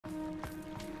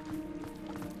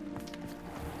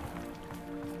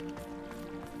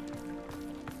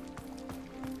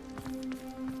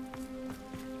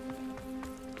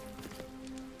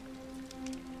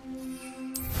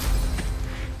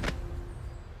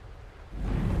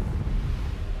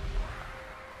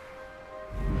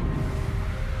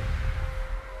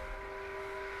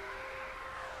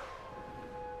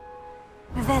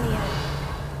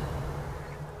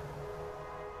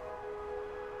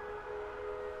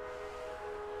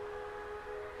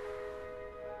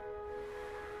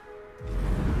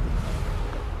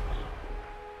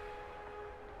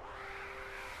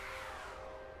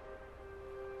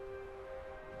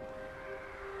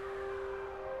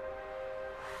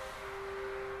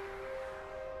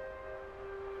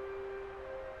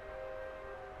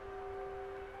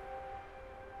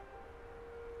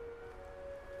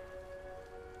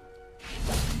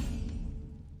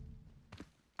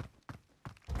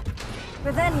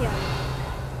Revelio.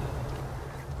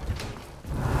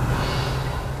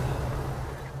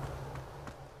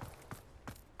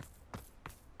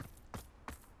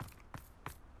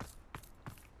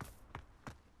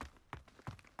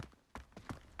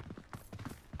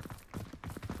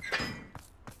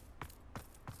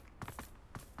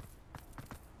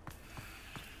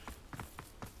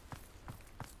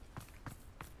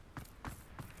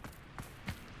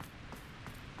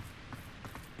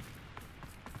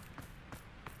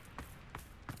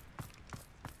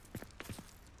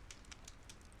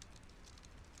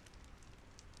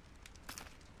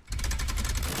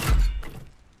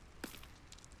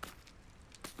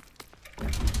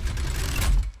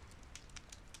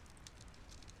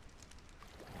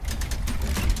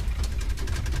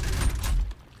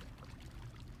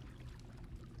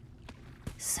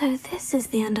 So this is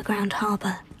the underground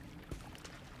harbor.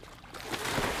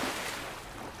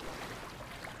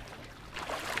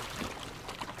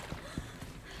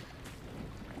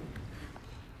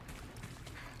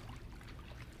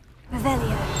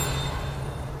 Revelio.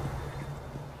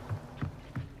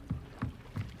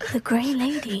 The Grey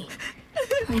Lady.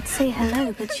 I'd say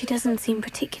hello, but she doesn't seem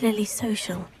particularly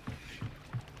social.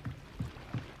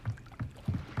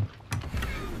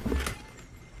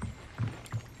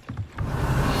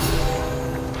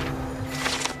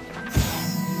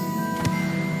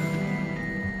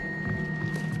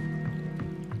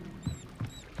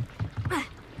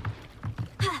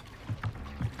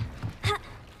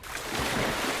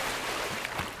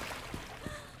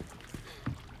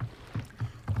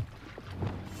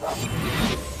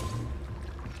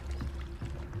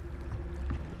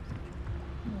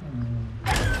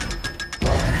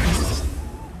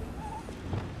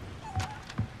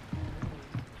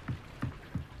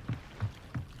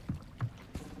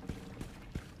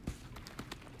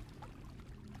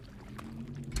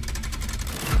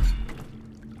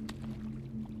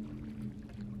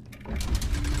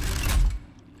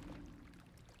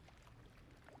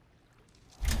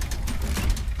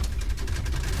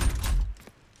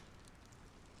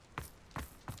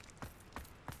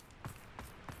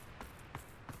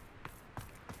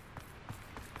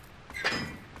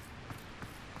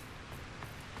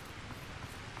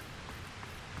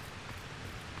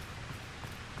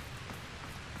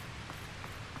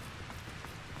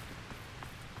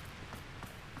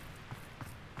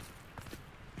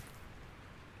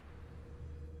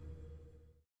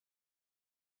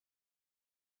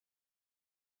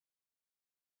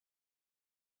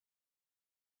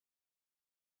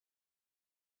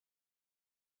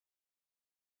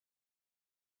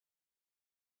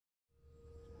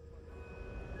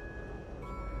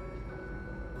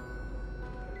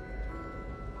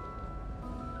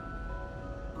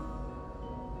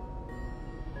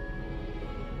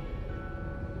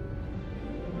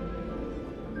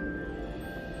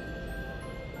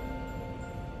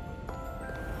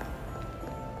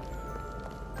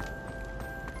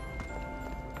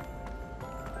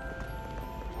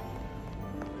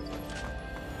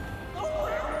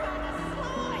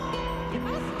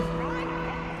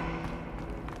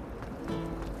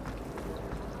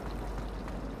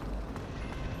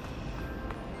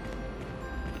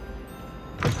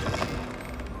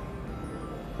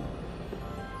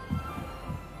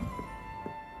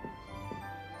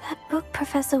 That book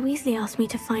Professor Weasley asked me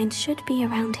to find should be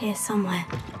around here somewhere.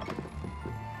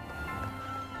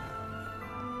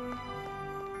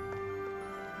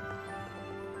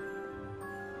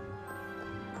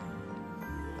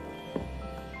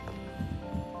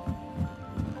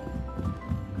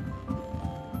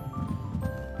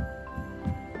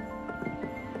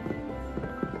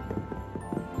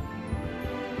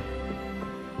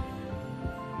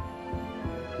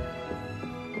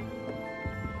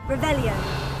 Revelio.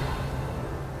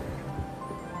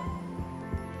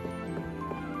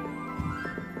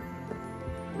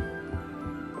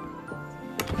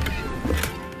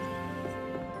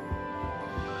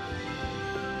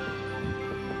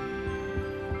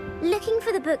 Looking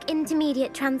for the book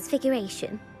Intermediate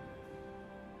Transfiguration?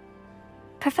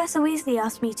 Professor Weasley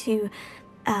asked me to,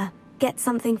 get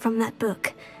something from that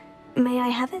book. May I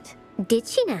have it? Did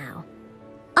she now?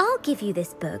 I'll give you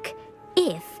this book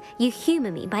if you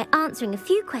humour me by answering a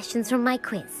few questions from my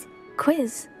quiz.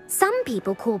 Quiz? Some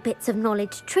people call bits of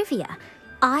knowledge trivia.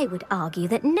 I would argue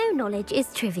that no knowledge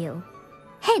is trivial.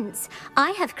 Hence,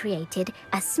 I have created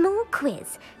a small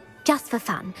quiz, just for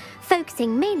fun,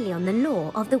 focusing mainly on the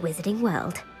lore of the wizarding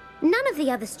world. None of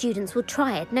the other students will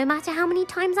try it, no matter how many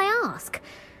times I ask.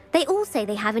 They all say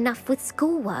they have enough with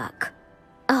schoolwork.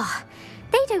 Ugh,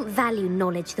 they don't value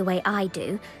knowledge the way I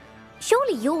do.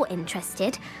 Surely you're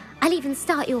interested. I'll even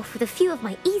start you off with a few of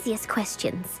my easiest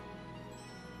questions.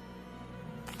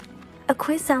 A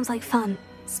quiz sounds like fun.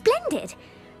 Splendid!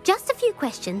 Just a few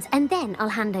questions and then I'll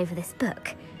hand over this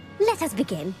book. Let us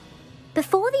begin.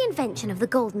 Before the invention of the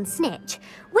golden snitch,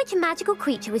 which magical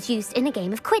creature was used in a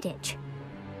game of Quidditch?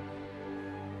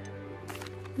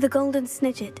 The golden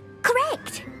snidget.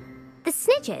 Correct! The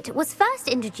snidget was first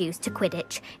introduced to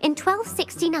Quidditch in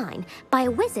 1269 by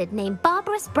a wizard named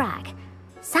Barbarous Bragg.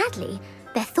 Sadly,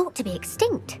 they're thought to be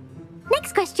extinct.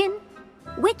 Next question.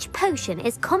 Which potion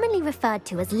is commonly referred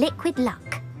to as liquid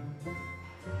luck?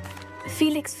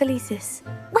 Felix Felicis.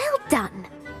 Well done!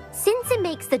 Since it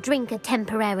makes the drinker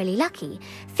temporarily lucky,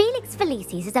 Felix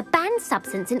Felicis is a banned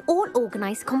substance in all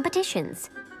organised competitions.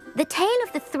 The tale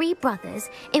of the three brothers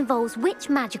involves which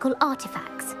magical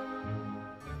artifacts?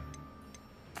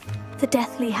 The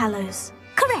Deathly Hallows.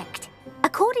 Correct!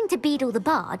 According to Beadle the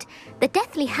Bard, the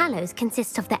Deathly Hallows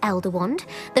consists of the Elder Wand,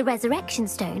 the Resurrection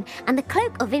Stone, and the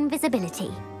Cloak of Invisibility.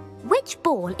 Which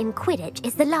ball in Quidditch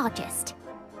is the largest?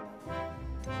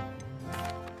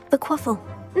 The Quaffle.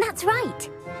 That's right!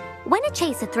 When a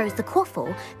chaser throws the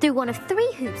quaffle through one of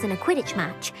 3 hoops in a Quidditch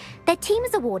match, their team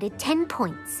is awarded 10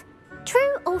 points.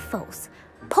 True or false?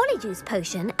 Polyjuice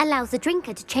Potion allows the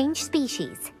drinker to change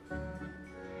species.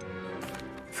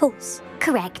 False.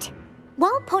 Correct.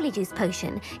 While Polyjuice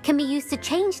Potion can be used to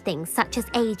change things such as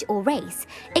age or race,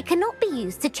 it cannot be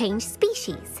used to change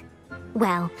species.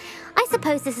 Well, I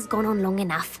suppose this has gone on long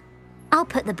enough. I'll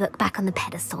put the book back on the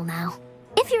pedestal now.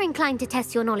 If you're inclined to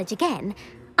test your knowledge again,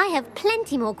 I have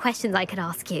plenty more questions I could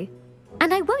ask you.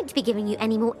 And I won't be giving you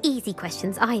any more easy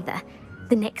questions either.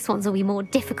 The next ones will be more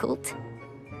difficult.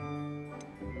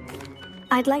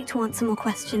 I'd like to answer more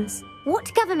questions.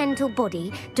 What governmental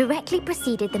body directly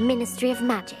preceded the Ministry of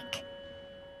Magic?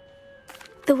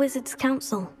 The Wizards'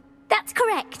 Council. That's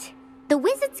correct. The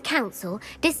Wizards' Council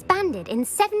disbanded in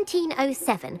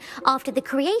 1707 after the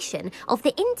creation of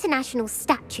the International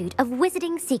Statute of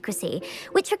Wizarding Secrecy,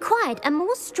 which required a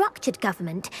more structured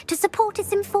government to support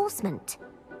its enforcement.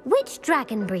 Which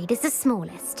dragon breed is the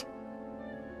smallest?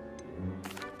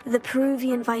 The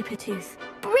Peruvian Vipertooth.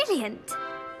 Brilliant!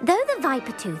 Though the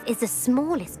Vipertooth is the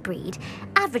smallest breed,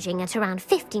 averaging at around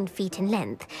 15 feet in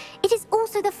length, it is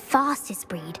also the fastest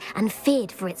breed and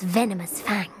feared for its venomous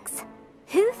fangs.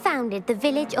 Who founded the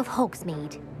village of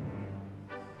Hogsmeade?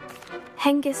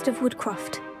 Hengist of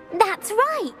Woodcroft. That's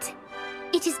right!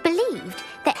 It is believed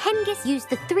that Hengist used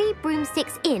the 3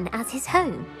 broomsticks inn as his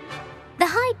home. The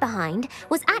hide-behind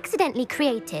was accidentally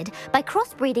created by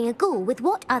crossbreeding a ghoul with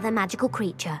what other magical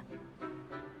creature?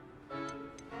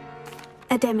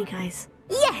 A Demiguise.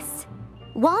 Yes!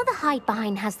 While the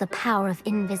hide-behind has the power of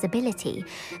invisibility,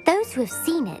 those who have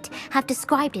seen it have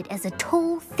described it as a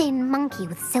tall, thin monkey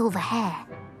with silver hair.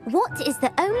 What is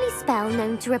the only spell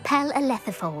known to repel a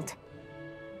letherfold?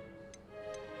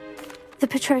 The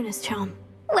Patronus Charm.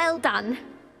 Well done!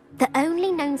 The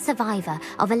only known survivor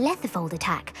of a letherfold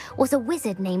attack was a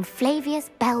wizard named Flavius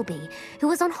Belby, who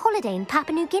was on holiday in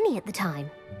Papua New Guinea at the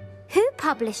time. Who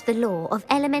published the law of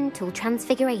elemental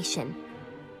transfiguration?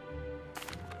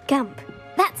 Gamp.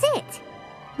 That's it!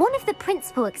 One of the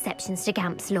principal exceptions to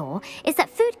Gamp's law is that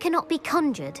food cannot be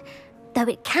conjured, though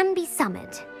it can be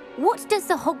summoned. What does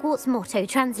the Hogwarts motto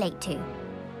translate to?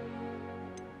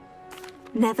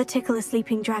 Never tickle a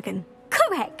sleeping dragon.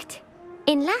 Correct!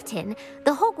 In Latin,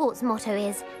 the Hogwarts motto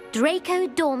is Draco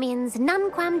Dormiens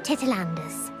Nunquam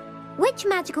Titilandus. Which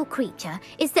magical creature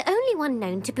is the only one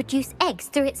known to produce eggs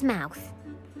through its mouth?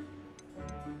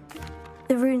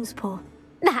 The Rune's Paw.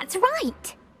 That's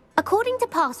right! According to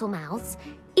Parselmouths,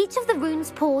 each of the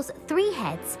Rune's Paw's 3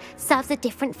 heads serves a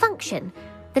different function.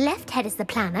 The left head is the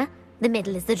planner, the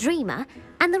middle is the dreamer,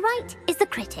 and the right is the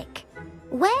critic.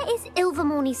 Where is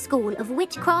Ilvermorny School of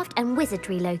Witchcraft and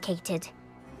Wizardry located?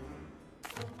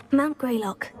 Mount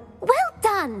Greylock. Well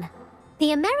done!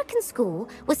 The American school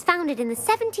was founded in the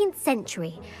 17th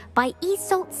century by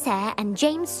Iseult Sayre and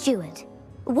James Stewart.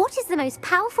 What is the most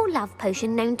powerful love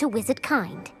potion known to wizard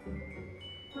kind?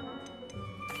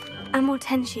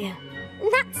 Amortentia.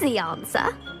 That's the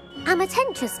answer.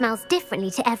 Amortentia smells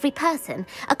differently to every person,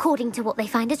 according to what they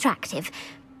find attractive,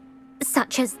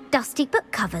 such as dusty book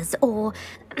covers or...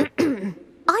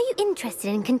 Are you interested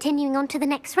in continuing on to the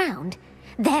next round?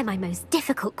 They're my most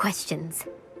difficult questions.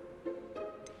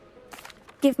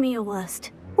 Give me your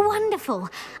worst. Wonderful.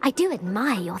 I do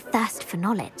admire your thirst for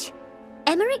knowledge.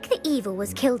 Emeric the Evil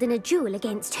was killed in a duel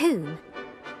against whom?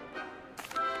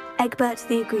 Egbert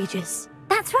the Egregious.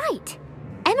 That's right.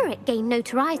 Emeric gained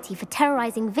notoriety for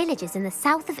terrorizing villages in the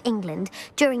south of England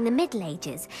during the Middle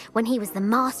Ages when he was the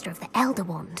master of the Elder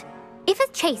Wand. If a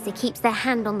chaser keeps their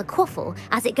hand on the quaffle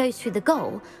as it goes through the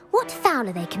goal, what foul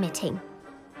are they committing?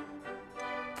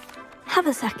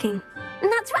 Haversacking.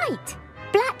 That's right.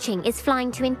 Blatching is flying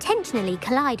to intentionally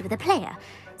collide with a player.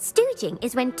 Stooging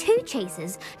is when two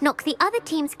chasers knock the other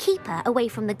team's keeper away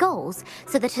from the goals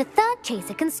so that a third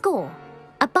chaser can score.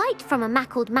 A bite from a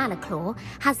mackled malaclaw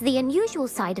has the unusual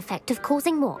side effect of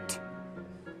causing what?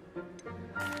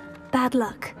 Bad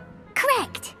luck.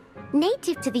 Correct!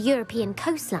 Native to the European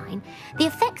coastline, the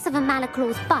effects of a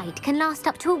malaclaw's bite can last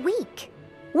up to a week.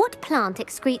 What plant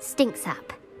excretes stink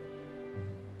sap?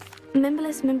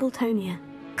 Mimblus mimbletonia.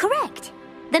 Correct!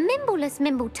 The Mimblus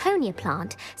mimbletonia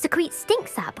plant secretes stink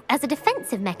sap as a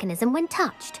defensive mechanism when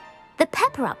touched. The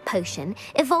pepper-up potion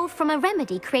evolved from a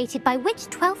remedy created by which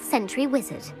 12th century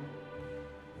wizard?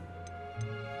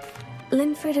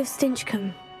 Linfred of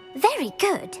Stinchcombe. Very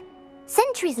good!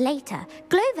 Centuries later,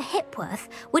 Glover Hipworth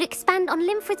would expand on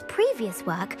Linfred's previous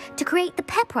work to create the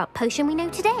pepper-up potion we know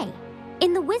today.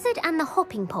 In The Wizard and the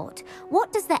Hopping Pot,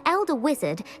 what does the elder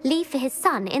wizard leave for his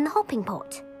son in the hopping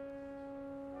pot?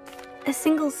 A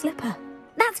single slipper.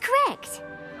 That's correct!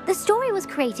 The story was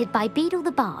created by Beadle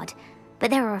the Bard,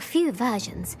 but there are a few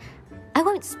versions. I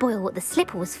won't spoil what the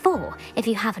slipper was for if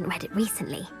you haven't read it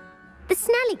recently. The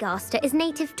Snallygaster is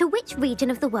native to which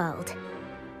region of the world?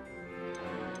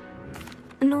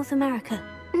 North America.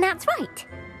 That's right.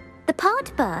 The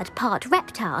part bird, part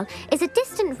reptile is a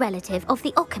distant relative of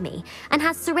the Occamy and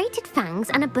has serrated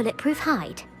fangs and a bulletproof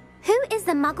hide. Who is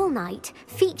the Muggle knight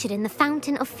featured in the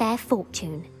Fountain of Fair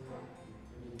Fortune?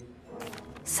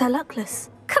 Sir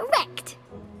Luckless. Correct!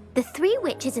 The three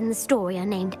witches in the story are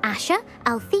named Asher,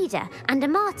 Altheda, and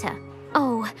Amata.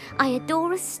 Oh, I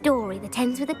adore a story that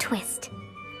ends with a twist.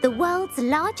 The world's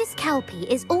largest kelpie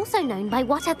is also known by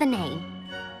what other name?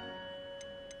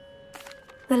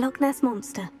 The Loch Ness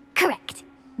Monster. Correct.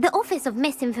 The Office of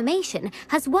Misinformation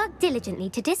has worked diligently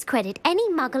to discredit any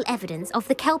Muggle evidence of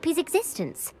the kelpie's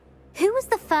existence. Who was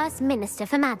the first Minister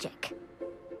for Magic?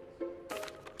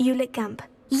 Ulick Gamp.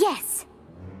 Yes!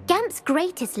 Gamp's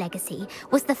greatest legacy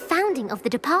was the founding of the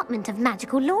Department of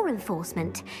Magical Law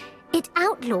Enforcement. It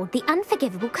outlawed the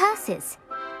unforgivable curses.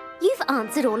 You've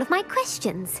answered all of my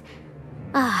questions.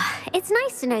 It's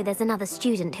nice to know there's another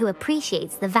student who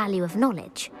appreciates the value of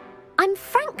knowledge. I'm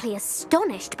frankly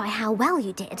astonished by how well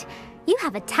you did. You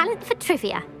have a talent for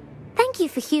trivia. Thank you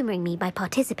for humouring me by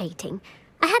participating.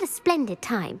 I had a splendid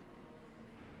time.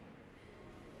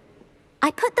 I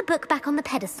put the book back on the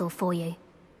pedestal for you.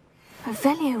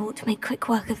 Revelio ought to make quick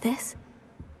work of this.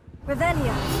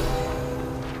 Revelio.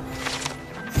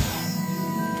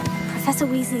 Professor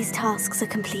Weasley's tasks are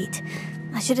complete.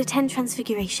 I should attend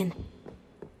Transfiguration.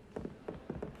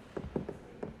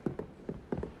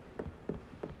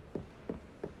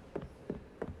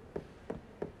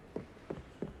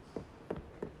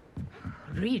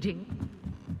 Reading.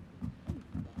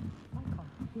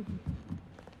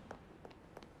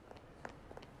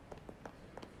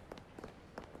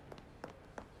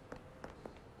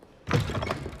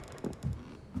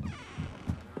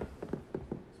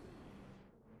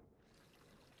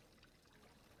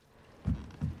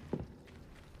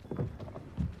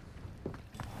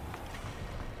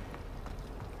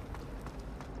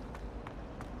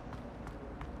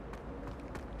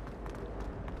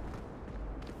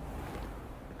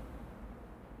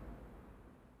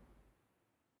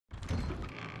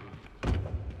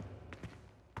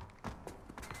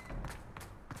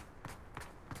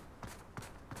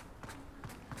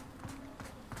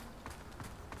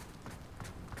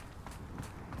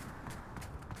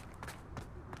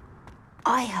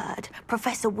 I heard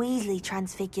Professor Weasley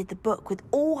transfigured the book with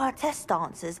all her test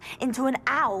answers into an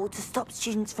owl to stop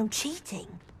students from cheating.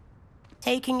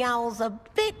 Taking owls a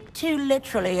bit too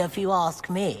literally, if you ask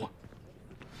me.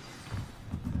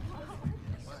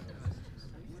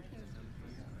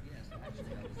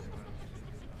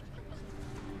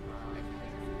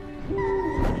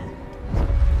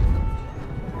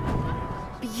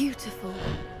 Beautiful.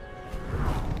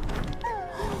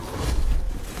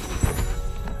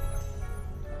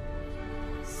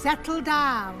 Settle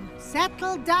down,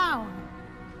 settle down.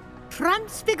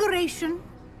 Transfiguration,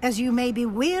 as you may be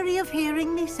weary of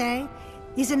hearing me say,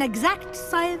 is an exact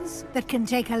science that can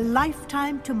take a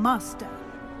lifetime to master.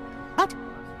 But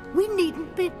we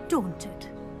needn't be daunted.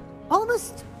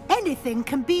 Almost anything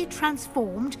can be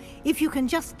transformed if you can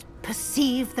just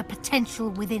perceive the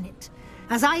potential within it.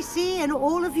 As I see in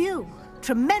all of you,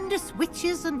 tremendous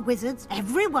witches and wizards,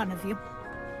 every one of you.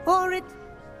 Or it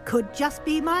could just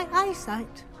be my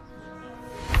eyesight.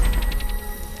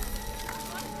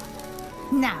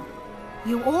 Now,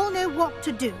 you all know what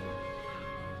to do.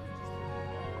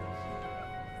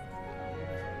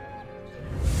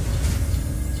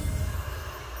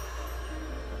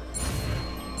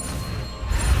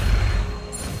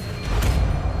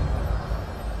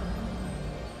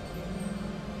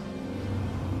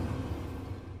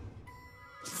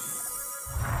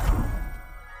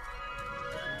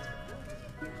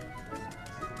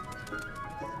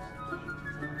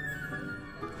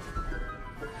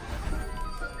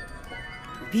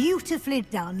 Beautifully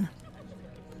done.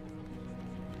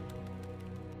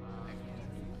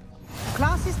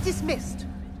 Class is dismissed.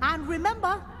 And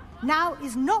remember, now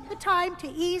is not the time to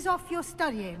ease off your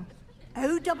studying.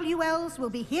 OWLs will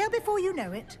be here before you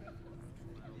know it.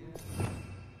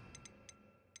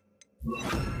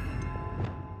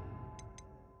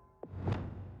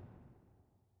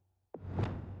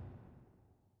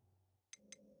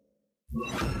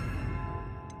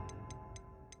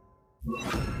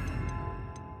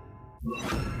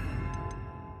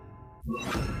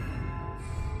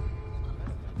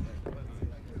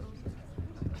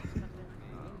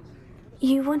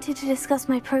 You wanted to discuss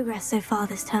my progress so far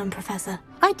this term, Professor.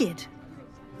 I did.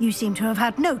 You seem to have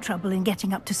had no trouble in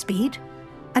getting up to speed.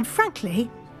 And frankly,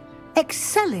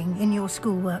 excelling in your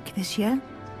schoolwork this year.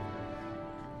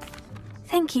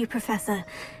 Thank you, Professor.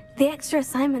 The extra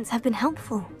assignments have been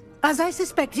helpful. As I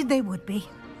suspected they would be.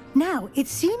 Now, it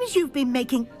seems you've been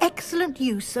making excellent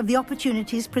use of the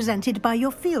opportunities presented by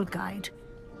your field guide.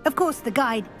 Of course, the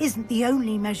guide isn't the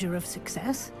only measure of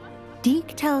success.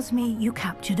 Deke tells me you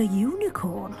captured a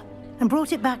unicorn and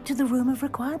brought it back to the Room of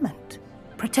Requirement.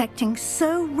 Protecting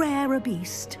so rare a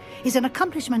beast is an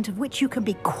accomplishment of which you can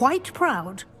be quite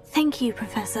proud. Thank you,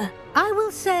 Professor. I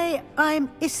will say I'm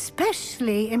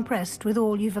especially impressed with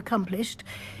all you've accomplished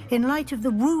in light of the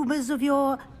rumors of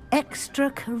your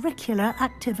extracurricular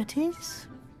activities.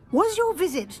 Was your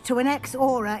visit to an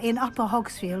ex-aura in Upper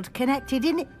Hogsfield connected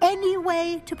in any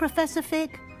way to Professor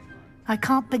Fig? I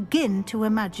can't begin to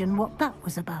imagine what that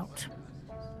was about.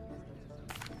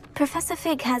 Professor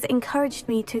Fig has encouraged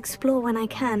me to explore when I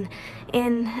can,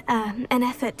 in an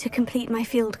effort to complete my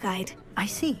field guide. I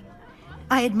see.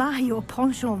 I admire your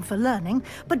penchant for learning,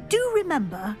 but do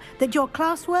remember that your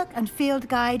classwork and field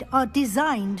guide are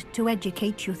designed to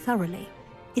educate you thoroughly.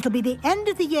 It'll be the end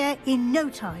of the year in no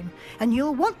time, and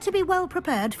you'll want to be well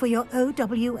prepared for your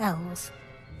OWLs.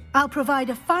 I'll provide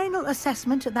a final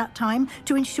assessment at that time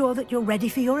to ensure that you're ready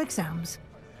for your exams.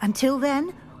 Until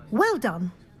then, well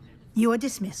done. You are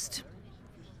dismissed.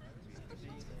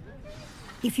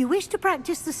 If you wish to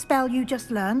practice the spell you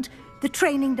just learned, the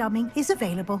training dummy is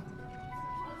available.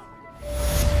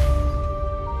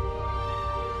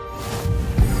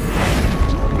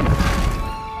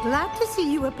 Glad to see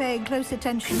you were paying close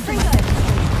attention to my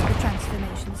demonstration of the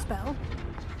transformation spell.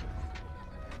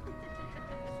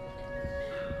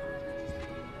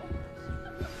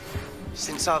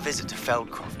 Since our visit to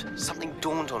Feldcroft, something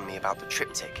dawned on me about the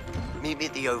triptych. Meet me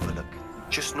at the Overlook,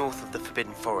 just north of the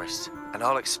Forbidden Forest, and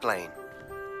I'll explain.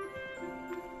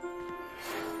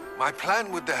 My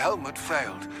plan with the helmet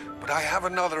failed, but I have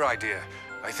another idea.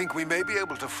 I think we may be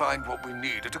able to find what we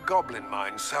need at a goblin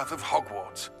mine south of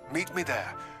Hogwarts. Meet me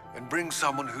there, and bring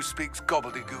someone who speaks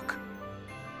gobbledygook.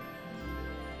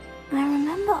 I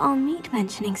remember our meet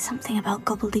mentioning something about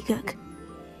gobbledygook.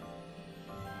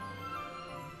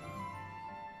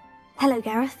 Hello,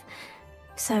 Gareth.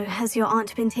 So, has your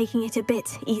aunt been taking it a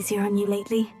bit easier on you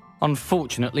lately?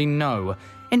 Unfortunately, no.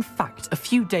 In fact, a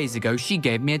few days ago, she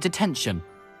gave me a detention.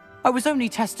 I was only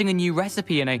testing a new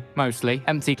recipe in a mostly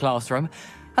empty classroom,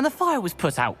 and the fire was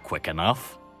put out quick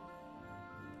enough.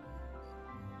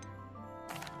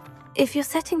 If you're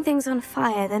setting things on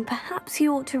fire, then perhaps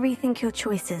you ought to rethink your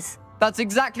choices. That's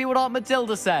exactly what Aunt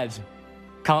Matilda said.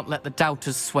 Can't let the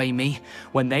doubters sway me.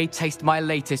 When they taste my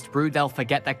latest brew, they'll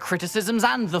forget their criticisms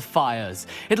and the fires.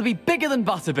 It'll be bigger than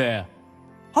butterbeer.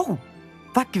 Oh,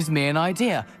 that gives me an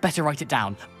idea. Better write it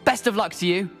down. Best of luck to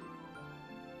you.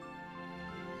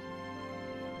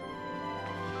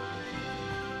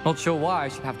 Not sure why I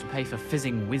should have to pay for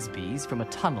fizzing whiz-bees from a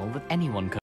tunnel that anyone could.